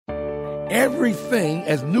Everything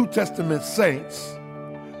as New Testament saints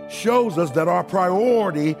shows us that our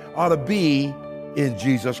priority ought to be in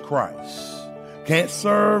Jesus Christ. Can't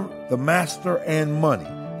serve the master and money.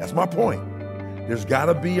 That's my point. There's got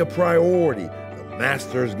to be a priority. The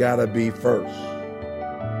master's got to be first.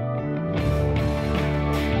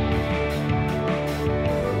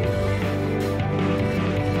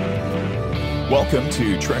 Welcome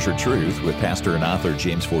to Treasured Truth with pastor and author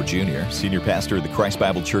James Ford Jr., senior pastor of the Christ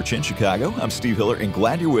Bible Church in Chicago. I'm Steve Hiller, and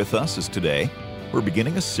glad you're with us as today we're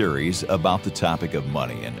beginning a series about the topic of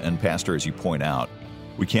money. And Pastor, as you point out,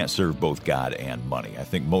 we can't serve both God and money. I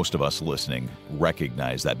think most of us listening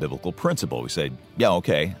recognize that biblical principle. We say, yeah,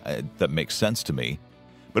 okay, that makes sense to me.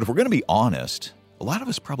 But if we're going to be honest, a lot of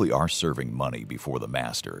us probably are serving money before the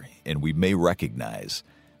master, and we may recognize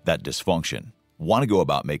that dysfunction. Want to go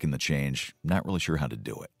about making the change, not really sure how to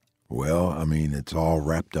do it. Well, it's all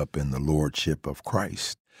wrapped up in the lordship of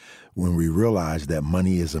Christ. When we realize that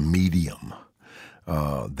money is a medium,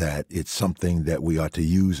 that it's something that we ought to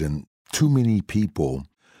use, and too many people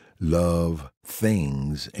love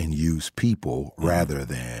things and use people rather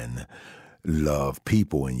than love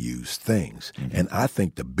people and use things. Mm-hmm. And I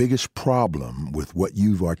think the biggest problem with what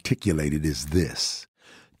you've articulated is this.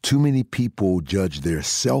 Too many people judge their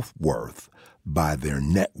self-worth by their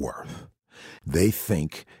net worth. They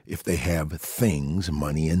think if they have things,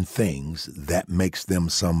 money and things, that makes them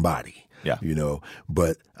somebody. Yeah.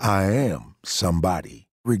 But I am somebody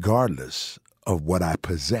regardless of what I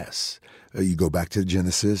possess. You go back to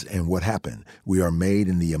Genesis, and what happened? We are made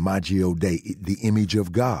in the imagio Dei, the image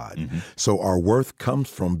of God. Mm-hmm. So our worth comes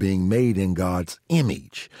from being made in God's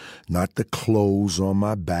image, not the clothes on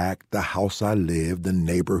my back, the house I live, the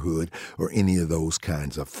neighborhood, or any of those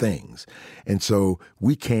kinds of things. And so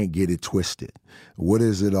we can't get it twisted. What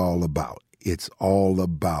is it all about? It's all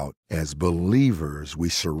about, as believers, we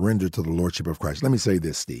surrender to the lordship of Christ. Let me say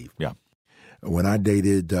this, Steve. Yeah. When I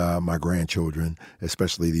dated my grandchildren,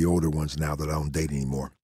 especially the older ones now that I don't date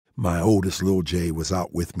anymore, my oldest, little Jay, was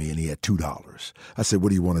out with me and he had $2. I said, what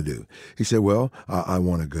do you want to do? He said, well, I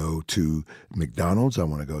want to go to McDonald's. I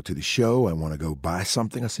want to go to the show. I want to go buy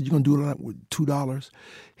something. I said, you going to do that with $2?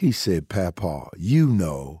 He said, Papa, you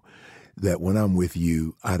know that when I'm with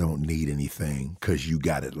you, I don't need anything because you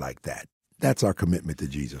got it like that. That's our commitment to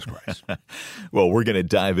Jesus Christ. Well, we're going to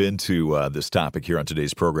dive into this topic here on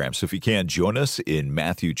today's program. So if you can, join us in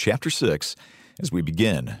Matthew chapter 6 as we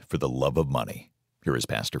begin For the Love of Money. Here is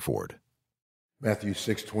Pastor Ford. Matthew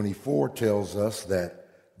 6:24 tells us that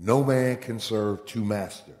no man can serve two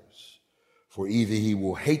masters, for either he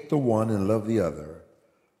will hate the one and love the other,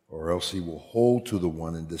 or else he will hold to the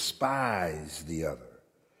one and despise the other.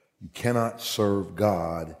 You cannot serve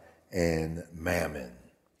God and mammon.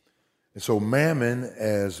 And so Mammon,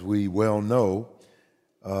 as we well know,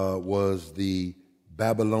 was the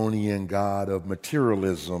Babylonian god of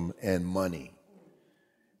materialism and money.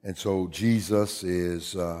 And so Jesus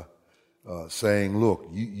is saying, look,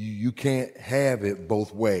 you can't have it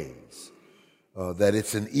both ways, that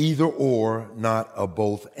it's an either or, not a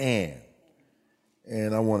both and.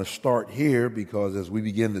 And I want to start here because as we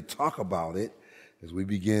begin to talk about it, as we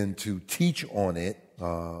begin to teach on it,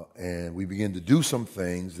 and we begin to do some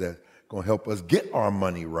things that going to help us get our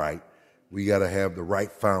money right, we got to have the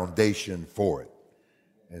right foundation for it.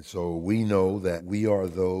 And so we know that we are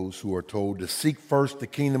those who are told to seek first the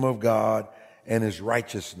kingdom of God and his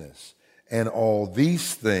righteousness, and all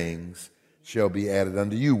these things shall be added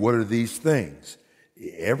unto you. What are these things?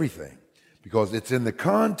 Everything. Because it's in the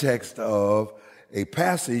context of a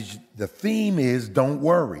passage, the theme is don't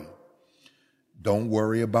worry. Don't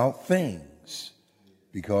worry about things,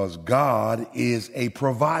 because God is a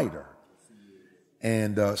provider.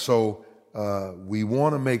 And so we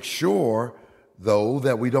want to make sure, though,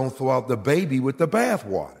 that we don't throw out the baby with the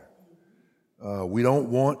bathwater. We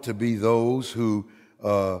don't want to be those who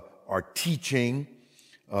are teaching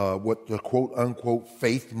what the quote-unquote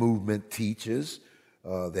faith movement teaches,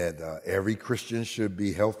 that every Christian should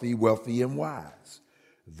be healthy, wealthy, and wise.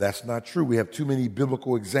 That's not true. We have too many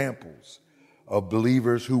biblical examples of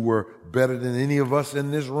believers who were better than any of us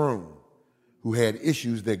in this room, who had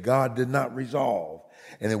issues that God did not resolve.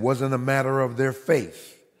 And it wasn't a matter of their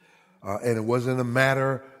faith. And it wasn't a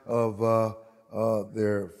matter of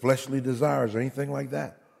their fleshly desires or anything like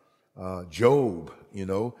that. Job,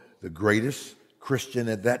 the greatest Christian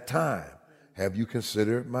at that time. Have you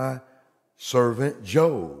considered my servant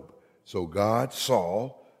Job? So God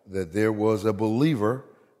saw that there was a believer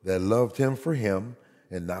that loved him for him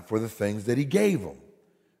and not for the things that he gave him.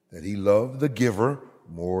 That he loved the giver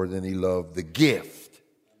more than he loved the gift.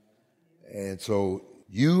 And so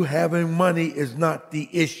you having money is not the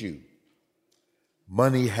issue.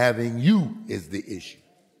 Money having you is the issue.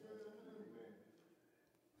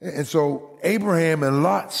 And so Abraham and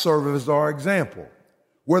Lot serve as our example.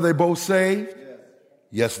 Were they both saved?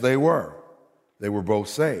 Yes, they were. They were both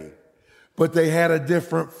saved. But they had a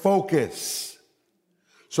different focus.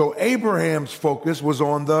 So Abraham's focus was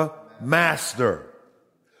on the master.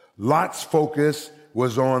 Lot's focus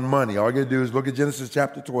was on money. All you got to do is look at Genesis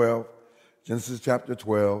chapter 12, Genesis chapter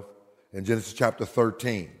 12, and Genesis chapter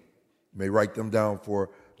 13. You may write them down for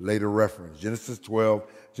later reference. Genesis 12,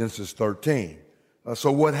 Genesis 13.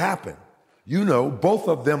 So what happened? You know, both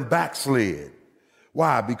of them backslid.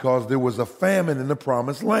 Why? Because there was a famine in the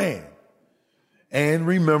promised land. And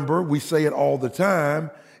remember, we say it all the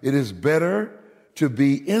time, it is better to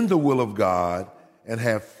be in the will of God and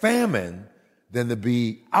have famine than to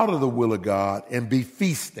be out of the will of God and be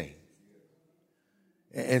feasting.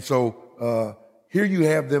 And so here you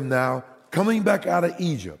have them now coming back out of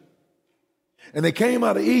Egypt. And they came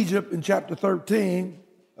out of Egypt in chapter 13,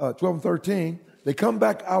 12 and 13. They come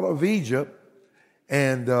back out of Egypt,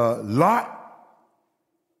 and Lot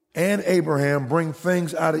and Abraham bring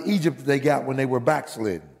things out of Egypt that they got when they were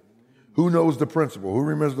backslidden. Who knows the principle? Who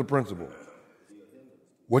remembers the principle?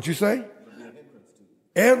 What you say?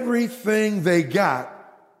 Everything they got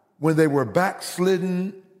when they were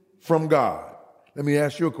backslidden from God. Let me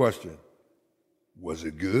ask you a question. Was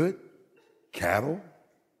it good? Cattle,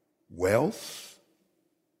 wealth,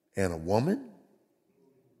 and a woman?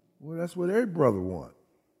 Well, that's what every brother wants.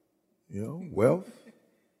 You know, wealth,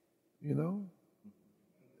 you know.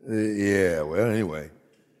 Yeah, well, anyway.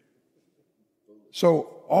 So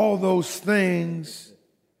all those things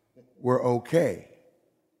were okay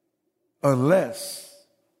unless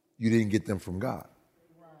you didn't get them from God.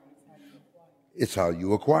 It's how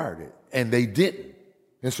you acquired it. And they didn't.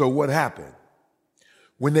 And so what happened?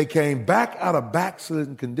 When they came back out of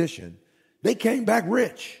backslidden condition, they came back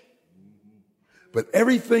rich. But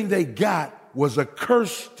everything they got was a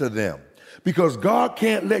curse to them because God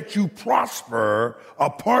can't let you prosper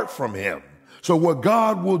apart from him. So what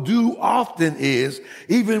God will do often is,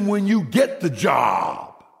 even when you get the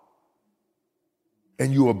job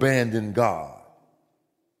and you abandon God,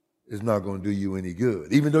 it's not going to do you any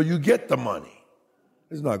good. Even though you get the money,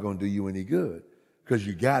 it's not going to do you any good because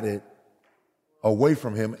you got it away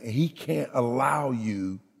from him, and he can't allow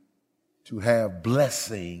you to have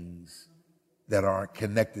blessings that aren't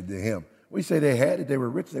connected to him. We say they had it, they were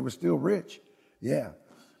rich, they were still rich. Yeah.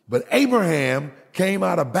 But Abraham came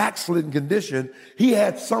out of backslidden condition. He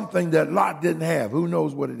had something that Lot didn't have. Who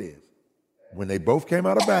knows what it is? When they both came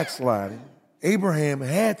out of backsliding, Abraham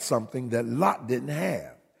had something that Lot didn't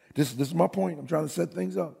have. This is my point. I'm trying to set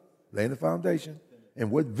things up, laying the foundation.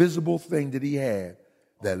 And what visible thing did he have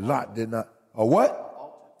that Lot did not? A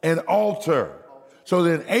what? An altar. So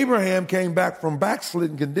then Abraham came back from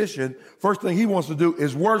backslidden condition. First thing he wants to do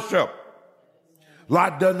is worship.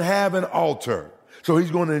 Lot doesn't have an altar. So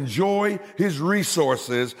he's going to enjoy his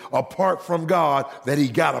resources apart from God that he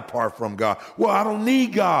got apart from God. Well, I don't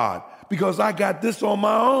need God because I got this on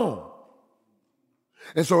my own.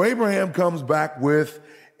 And so Abraham comes back with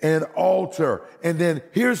an altar. And then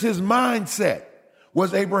here's his mindset.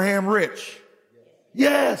 Was Abraham rich?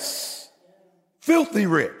 Yes. Filthy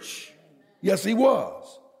rich. Yes, he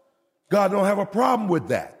was. God don't have a problem with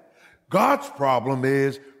that. God's problem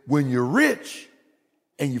is when you're rich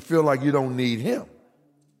and you feel like you don't need him.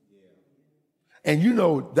 And you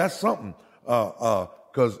know, that's something,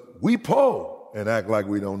 because we poor and act like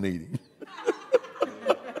we don't need him.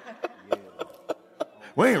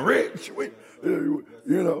 We ain't rich.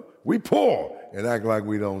 We poor and act like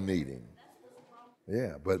we don't need him.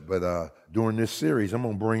 Yeah, but during this series, I'm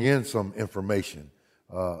going to bring in some information,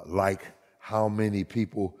 like how many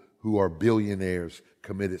people who are billionaires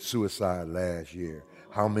committed suicide last year.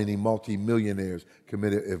 How many multimillionaires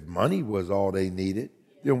committed? If money was all they needed,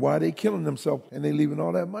 then why are they killing themselves and they leaving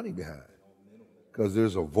all that money behind? Because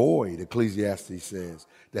there's a void, Ecclesiastes says,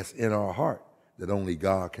 that's in our heart that only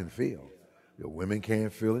God can fill. The women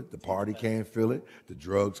can't fill it. The party can't fill it. The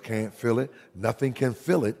drugs can't fill it. Nothing can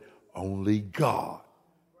fill it. Only God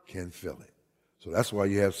can fill it. So that's why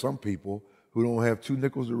you have some people who don't have two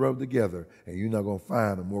nickels to rub together, and you're not going to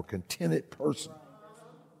find a more contented person.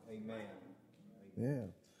 Amen.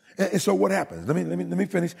 Yeah. And so what happens? Let me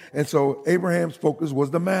finish. And so Abraham's focus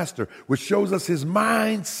was the master, which shows us his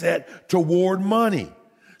mindset toward money.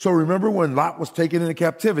 So remember when Lot was taken into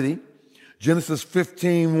captivity, Genesis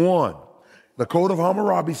 15:1. The Code of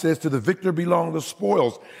Hammurabi says to the victor belong the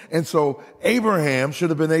spoils. And so Abraham should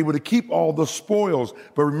have been able to keep all the spoils.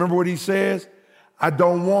 But remember what he says? I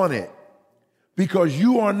don't want it. because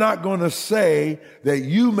you are not going to say that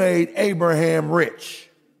you made Abraham rich.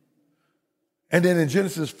 And then in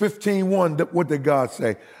Genesis 15:1, what did God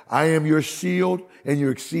say? I am your shield and your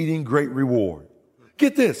exceeding great reward.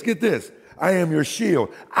 Get this. I am your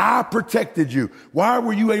shield. I protected you. Why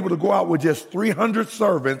were you able to go out with just 300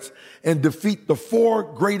 servants and defeat the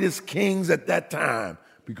 4 greatest kings at that time?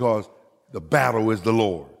 Because the battle is the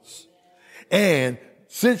Lord's. And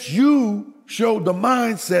since you showed the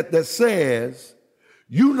mindset that says,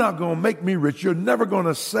 you're not going to make me rich, you're never going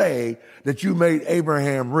to say that you made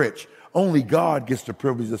Abraham rich. Only God gets the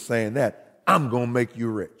privilege of saying that. I'm going to make you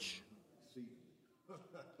rich.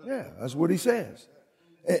 Yeah, that's what he says.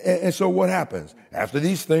 And so what happens? After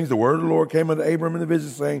these things, the word of the Lord came unto Abram in the vision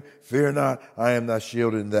saying, fear not, I am thy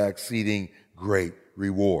shield and thy exceeding great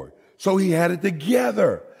reward. So he had it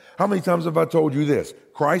together. How many times have I told you this?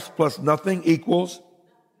 Christ plus nothing equals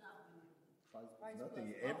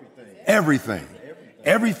everything.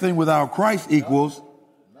 Everything without Christ equals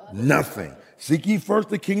nothing. Seek ye first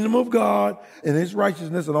the kingdom of God and his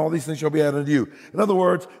righteousness, and all these things shall be added unto you. In other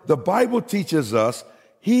words, the Bible teaches us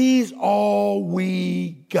he's all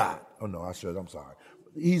we got. Oh, no, I'm sorry.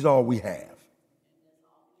 He's all we have.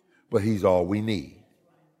 But he's all we need.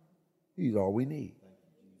 He's all we need.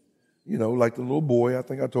 You know, like the little boy, I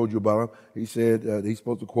think I told you about him. He said, he's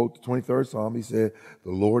supposed to quote the 23rd Psalm. He said,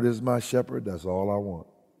 the Lord is my shepherd. That's all I want.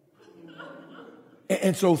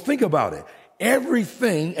 And so think about it.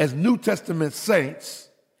 Everything as New Testament saints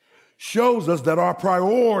shows us that our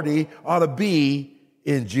priority ought to be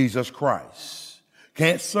in Jesus Christ.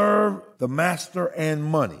 Can't serve the master and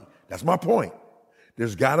money. That's my point.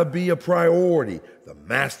 There's got to be a priority. The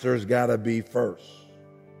master's got to be first.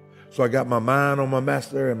 So I got my mind on my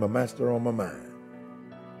master and my master on my mind.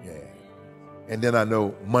 Yeah. And then I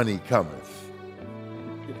know money cometh.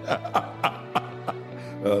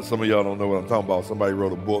 Some of y'all don't know what I'm talking about. Somebody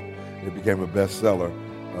wrote a book. It became a bestseller.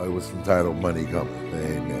 It was entitled Money Cometh.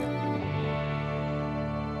 Amen.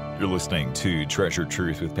 You're listening to Treasure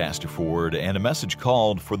Truth with Pastor Ford and a message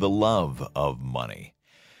called For the Love of Money.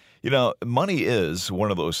 You know, money is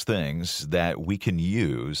one of those things that we can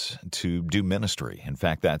use to do ministry. In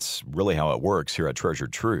fact, that's really how it works here at Treasure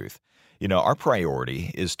Truth. You know, our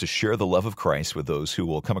priority is to share the love of Christ with those who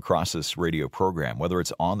will come across this radio program, whether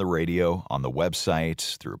it's on the radio, on the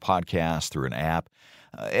website, through a podcast, through an app.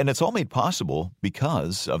 And it's all made possible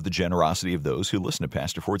because of the generosity of those who listen to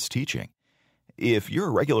Pastor Ford's teaching. If you're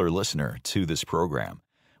a regular listener to this program,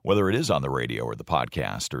 whether it is on the radio or the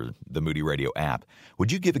podcast or the Moody Radio app,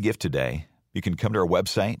 would you give a gift today? You can come to our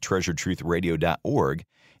website, treasuretruthradio.org,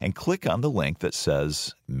 and click on the link that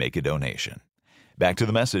says Make a Donation. Back to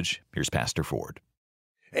the message. Here's Pastor Ford.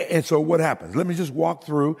 And so what happens? Let me just walk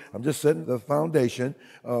through. I'm just setting the foundation.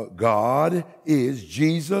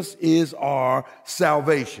 Jesus is our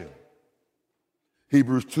salvation.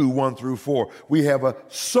 Hebrews 2:1-4. We have a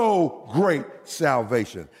so great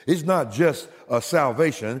salvation. It's not just a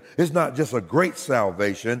salvation. It's not just a great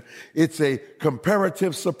salvation. It's a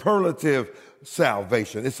comparative superlative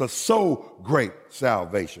salvation. It's a so great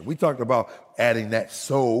salvation. We talked about adding that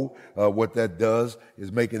so. What that does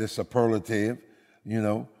is make it a superlative. You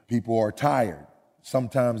know, people are tired.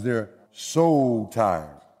 Sometimes they're so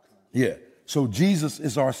tired. Yeah. So Jesus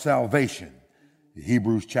is our salvation.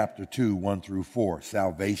 Hebrews chapter 2:1-4.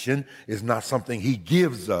 Salvation is not something he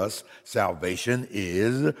gives us. Salvation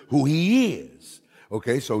is who he is.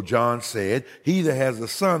 Okay, so John said, he that has the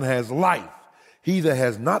Son has life. He that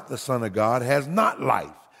has not the Son of God has not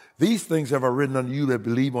life. These things have I written unto you that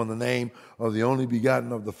believe on the name of the only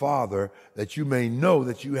begotten of the Father, that you may know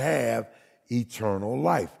that you have eternal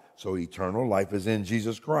life. So eternal life is in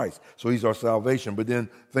Jesus Christ. So he's our salvation. But then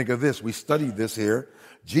think of this. We studied this here.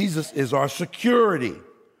 Jesus is our security.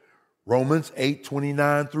 Romans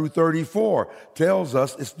 8:29-34 tells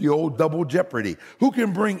us it's the old double jeopardy. Who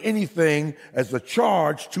can bring anything as a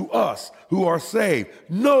charge to us who are saved?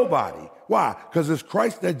 Nobody. Why? Because it's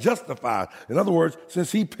Christ that justifies. In other words,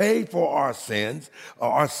 since he paid for our sins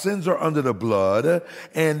are under the blood,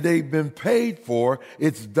 and they've been paid for,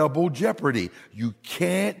 it's double jeopardy. You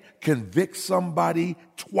can't convict somebody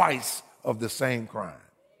twice of the same crime.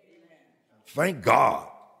 Thank God.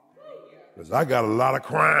 Because I got a lot of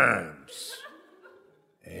crimes.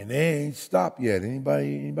 And they ain't stopped yet.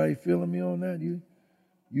 Anybody feeling me on that?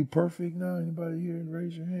 You perfect now? Anybody here?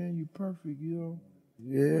 Raise your hand. You perfect, you know?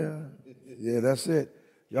 Yeah, that's it.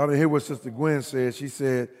 Y'all didn't hear what Sister Gwen said. She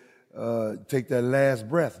said, take that last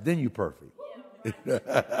breath, then you perfect.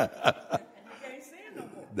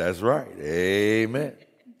 That's right. Amen.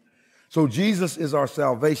 So Jesus is our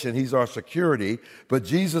salvation. He's our security. But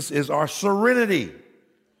Jesus is our serenity.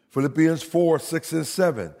 Philippians 4, 6, and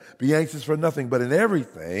 7. Be anxious for nothing, but in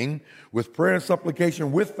everything, with prayer and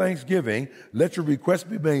supplication, with thanksgiving, let your requests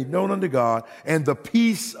be made known unto God, and the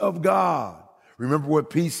peace of God. Remember what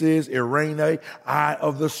peace is? Irene, eye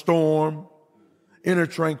of the storm, inner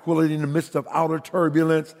tranquility in the midst of outer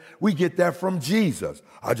turbulence. We get that from Jesus.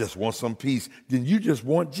 I just want some peace. Then you just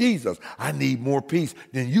want Jesus. I need more peace.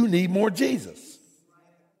 Then you need more Jesus.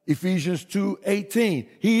 Ephesians 2:18.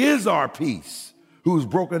 He is our peace, who's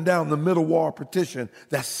broken down the middle wall partition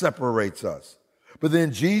that separates us. But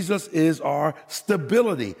then Jesus is our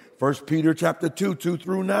stability. 1 Peter chapter 2, 2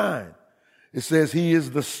 through 9. It says he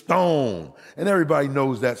is the stone. And everybody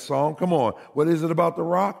knows that song. Come on. What is it about the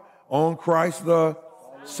rock? On Christ, the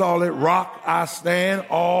solid rock I stand.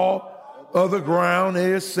 All other ground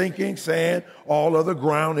is sinking sand. All other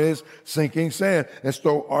ground is sinking sand. And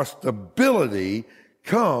so our stability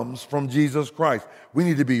comes from Jesus Christ. We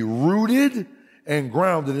need to be rooted and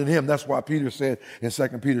grounded in him. That's why Peter said in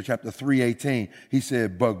 2 Peter chapter 3:18, he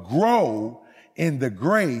said, but grow in the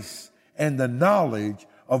grace and the knowledge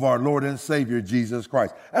of our Lord and Savior, Jesus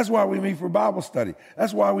Christ. That's why we meet for Bible study.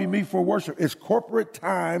 That's why we meet for worship. It's corporate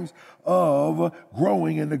times of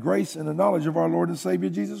growing in the grace and the knowledge of our Lord and Savior,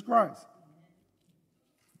 Jesus Christ.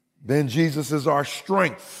 Then Jesus is our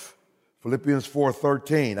strength. Philippians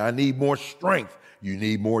 4:13, I need more strength. You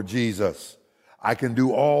need more Jesus. I can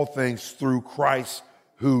do all things through Christ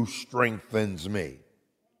who strengthens me.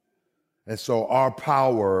 And so our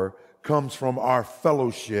power comes from our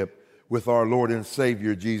fellowship with our Lord and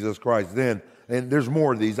Savior, Jesus Christ. Then, and there's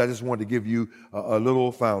more of these. I just wanted to give you a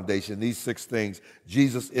little foundation. These 6 things.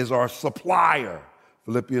 Jesus is our supplier.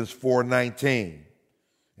 Philippians 4:19.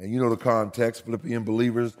 And you know the context. Philippian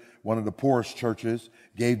believers, one of the poorest churches,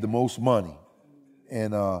 gave the most money.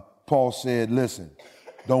 And Paul said, listen,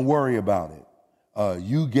 don't worry about it.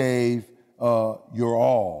 You gave your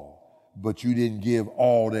all, but you didn't give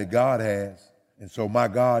all that God has. And so my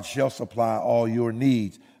God shall supply all your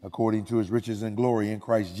needs according to his riches and glory in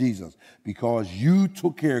Christ Jesus. Because you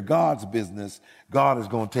took care of God's business, God is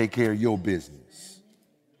going to take care of your business.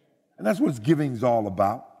 And that's what giving is all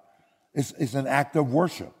about. It's an act of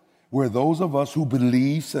worship, where those of us who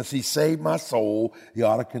believe, since he saved my soul, he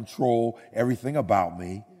ought to control everything about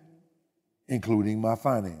me, including my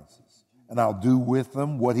finances. And I'll do with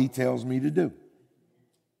them what he tells me to do.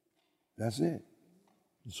 That's it.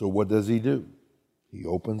 So what does he do? He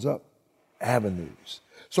opens up avenues.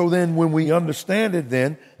 So then when we understand it,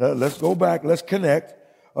 then let's go back, let's connect.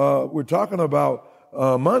 We're talking about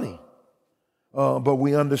money, but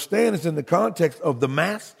we understand it's in the context of the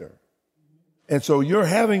master. And so your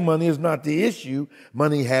having money is not the issue.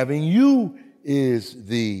 Money having you is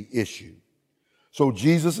the issue. So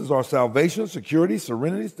Jesus is our salvation, security,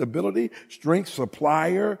 serenity, stability, strength,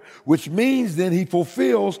 supplier, which means then he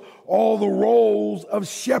fulfills all the roles of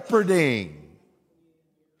shepherding.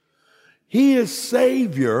 He is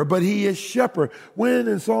Savior, but he is shepherd. When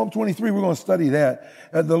in Psalm 23, we're going to study that,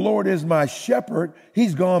 the Lord is my shepherd,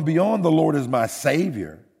 he's gone beyond the Lord is my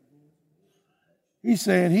Savior. He's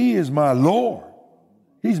saying he is my Lord.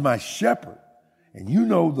 He's my shepherd. And you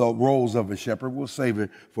know the roles of a shepherd. We'll save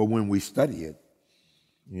it for when we study it.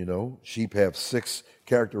 You know, sheep have 6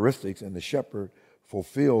 characteristics, and the shepherd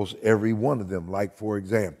fulfills every one of them. Like, for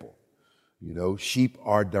example, you know, sheep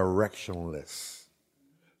are directionless.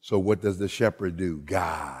 So what does the shepherd do?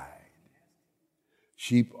 Guide.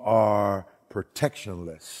 Sheep are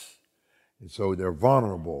protectionless. And so they're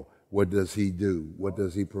vulnerable. What does he do? What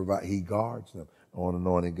does he provide? He guards them. On and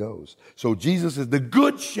on it goes. So Jesus is the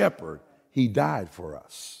good shepherd. He died for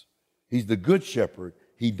us. He's the good shepherd.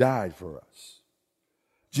 He died for us.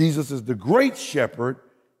 Jesus is the great shepherd.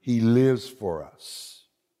 He lives for us.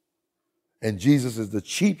 And Jesus is the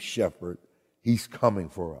chief shepherd. He's coming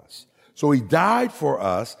for us. So he died for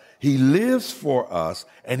us. He lives for us,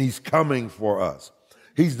 and he's coming for us.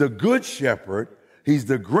 He's the good shepherd. He's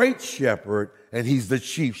the great shepherd, and he's the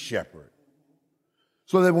chief shepherd.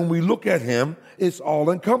 So that when we look at him, it's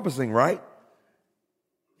all encompassing, right?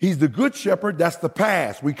 He's the good shepherd. That's the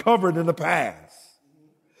past. We covered in the past.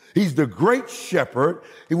 He's the great shepherd.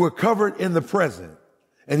 We're covered in the present.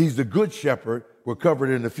 And he's the good shepherd. We're covered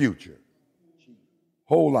in the future.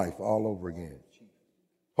 Whole life all over again.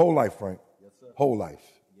 Whole life, Frank. Whole life.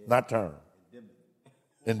 Not term.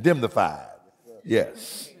 Indemnified.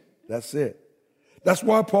 Yes. That's it. That's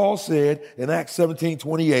why Paul said in Acts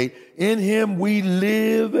 17:28, in him we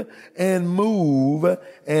live and move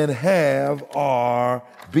and have our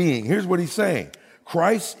being. Here's what he's saying.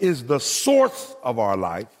 Christ is the source of our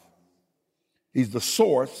life. He's the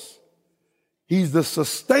source. He's the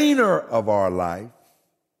sustainer of our life.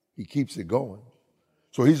 He keeps it going.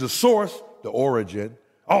 So he's the source, the origin.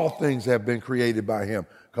 All things have been created by him.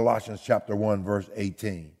 Colossians chapter 1, verse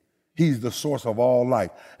 18. He's the source of all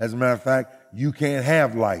life. As a matter of fact, you can't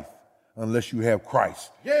have life unless you have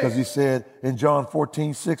Christ. Because he said in John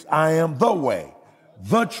 14:6, I am the way,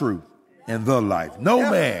 the truth, and the life. No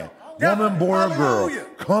man, woman, boy, or girl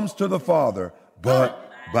comes to the Father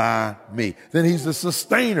but by me. Then he's the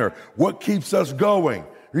sustainer. What keeps us going?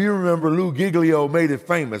 You remember Lou Giglio made it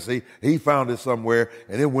famous. He found it somewhere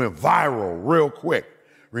and it went viral real quick.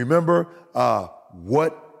 Remember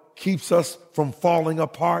what keeps us from falling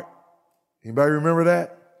apart? Anybody remember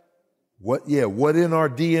that? What in our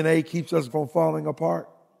DNA keeps us from falling apart?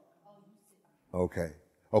 Okay,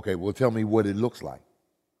 well tell me what it looks like.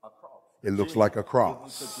 A cross. It looks like a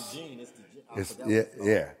cross.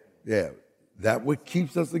 That what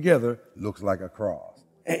keeps us together looks like a cross.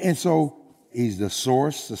 And so he's the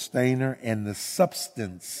source, sustainer, and the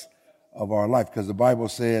substance of our life. Because the Bible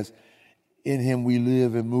says, in him we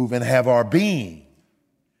live and move and have our being.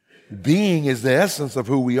 Being is the essence of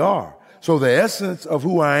who we are. So the essence of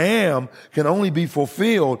who I am can only be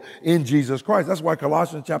fulfilled in Jesus Christ. That's why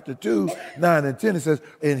Colossians chapter 2, 9 and 10, it says,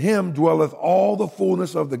 in him dwelleth all the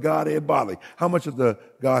fullness of the Godhead bodily. How much of the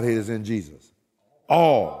Godhead is in Jesus?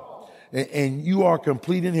 All. And you are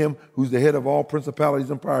complete in him who's the head of all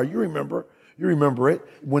principalities and power. You remember it.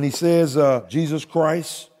 When he says Jesus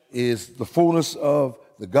Christ is the fullness of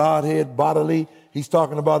the Godhead bodily, he's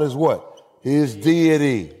talking about his what? His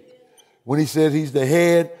deity. When he says he's the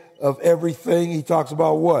head of everything, he talks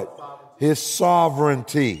about what? His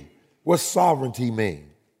sovereignty. What's sovereignty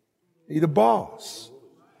mean? He's the boss.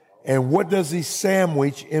 And what does he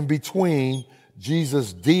sandwich in between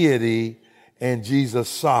Jesus' deity and Jesus'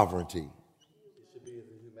 sovereignty?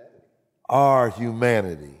 Our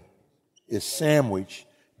humanity is sandwiched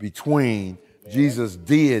between Jesus'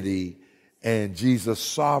 deity and Jesus'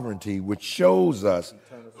 sovereignty, which shows us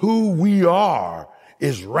who we are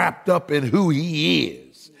is wrapped up in who he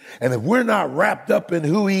is. And if we're not wrapped up in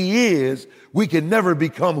who he is, we can never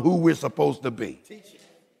become who we're supposed to be.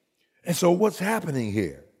 And so what's happening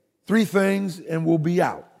here? 3 things and we'll be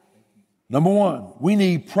out. Number 1, we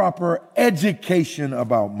need proper education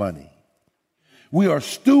about money. We are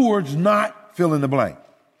stewards, not fill in the blank.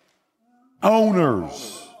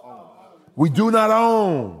 Owners. We do not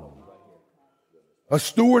own. A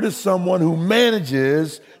steward is someone who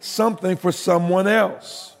manages something for someone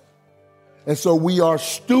else. And so we are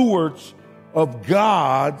stewards of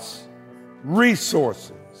God's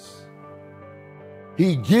resources.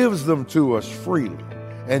 He gives them to us freely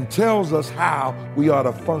and tells us how we ought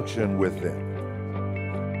to function with them.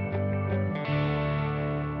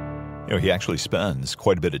 You know, he actually spends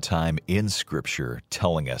quite a bit of time in Scripture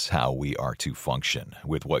telling us how we are to function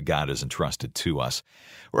with what God has entrusted to us.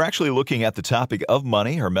 We're actually looking at the topic of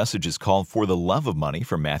money. Our message is called For the Love of Money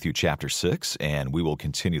from Matthew chapter 6, and we will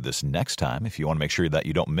continue this next time. If you want to make sure that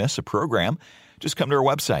you don't miss a program, just come to our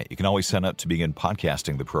website. You can always sign up to begin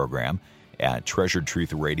podcasting the program at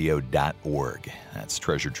treasuredtruthradio.org. That's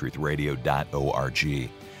treasuredtruthradio.org.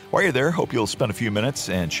 While you're there, hope you'll spend a few minutes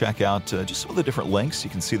and check out just some of the different links. You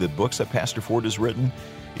can see the books that Pastor Ford has written.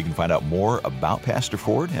 You can find out more about Pastor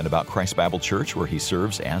Ford and about Christ Bible Church, where he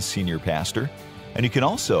serves as senior pastor. And you can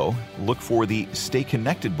also look for the Stay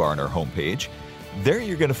Connected bar on our homepage. There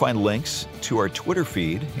you're going to find links to our Twitter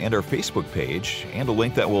feed and our Facebook page, and a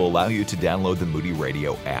link that will allow you to download the Moody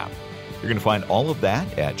Radio app. You're going to find all of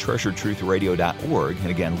that at treasuredtruthradio.org. And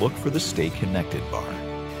again, look for the Stay Connected bar.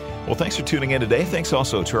 Well, thanks for tuning in today. Thanks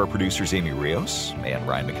also to our producers, Amy Rios and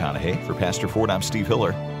Ryan McConaughey. For Pastor Ford, I'm Steve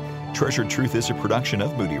Hiller. Treasured Truth is a production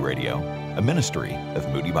of Moody Radio, a ministry of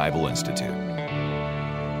Moody Bible Institute.